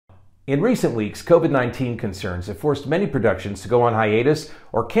In recent weeks, COVID-19 concerns have forced many productions to go on hiatus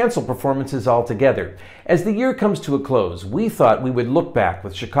or cancel performances altogether. As the year comes to a close, we thought we would look back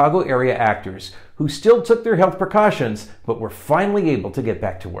with Chicago area actors who still took their health precautions but were finally able to get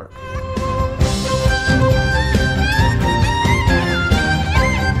back to work.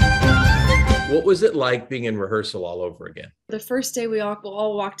 What was it like being in rehearsal all over again? The first day we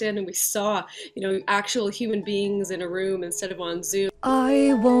all walked in and we saw, actual human beings in a room instead of on Zoom.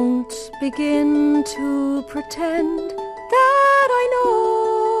 I won't begin to pretend that I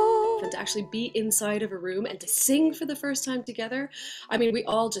know. And to actually be inside of a room and to sing for the first time together, we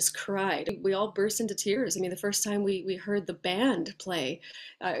all just cried. We all burst into tears. The first time we heard the band play,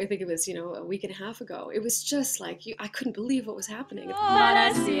 I think it was, a week and a half ago, it was just like, I couldn't believe what was happening. What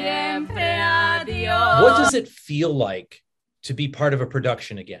does it feel like to be part of a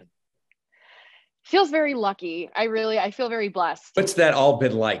production again? Feels very lucky. I feel very blessed. What's that all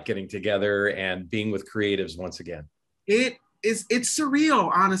been like, getting together and being with creatives once again? It's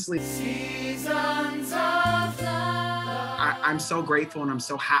surreal, honestly. I'm so grateful and I'm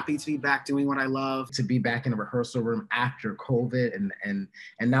so happy to be back doing what I love. To be back in a rehearsal room after COVID and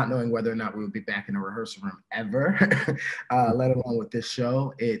not knowing whether or not we would be back in a rehearsal room ever, let alone with this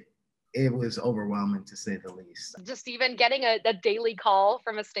show, it was overwhelming to say the least. Just even getting a daily call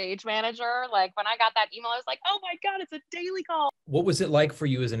from a stage manager, like when I got that email, I was like, oh my God, it's a daily call. What was it like for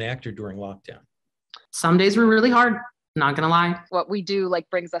you as an actor during lockdown? Some days were really hard, not gonna lie. What we do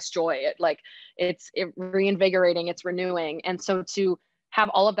brings us joy. It's reinvigorating, it's renewing. And so to have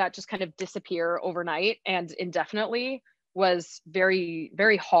all of that just kind of disappear overnight and indefinitely was very,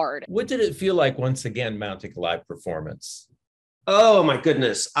 very hard. What did it feel like once again mounting a live performance? Oh my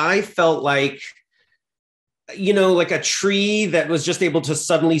goodness. I felt like, like a tree that was just able to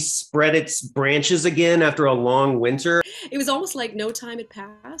suddenly spread its branches again after a long winter. It was almost like no time had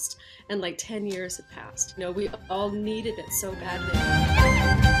passed and like 10 years had passed. We all needed it so badly.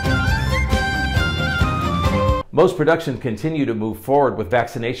 Most productions continue to move forward with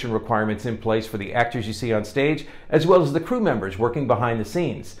vaccination requirements in place for the actors you see on stage, as well as the crew members working behind the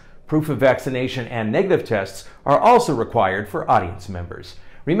scenes. Proof of vaccination and negative tests are also required for audience members.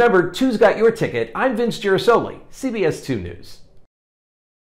 Remember, 2's got your ticket. I'm Vince Gerasole, CBS 2 News.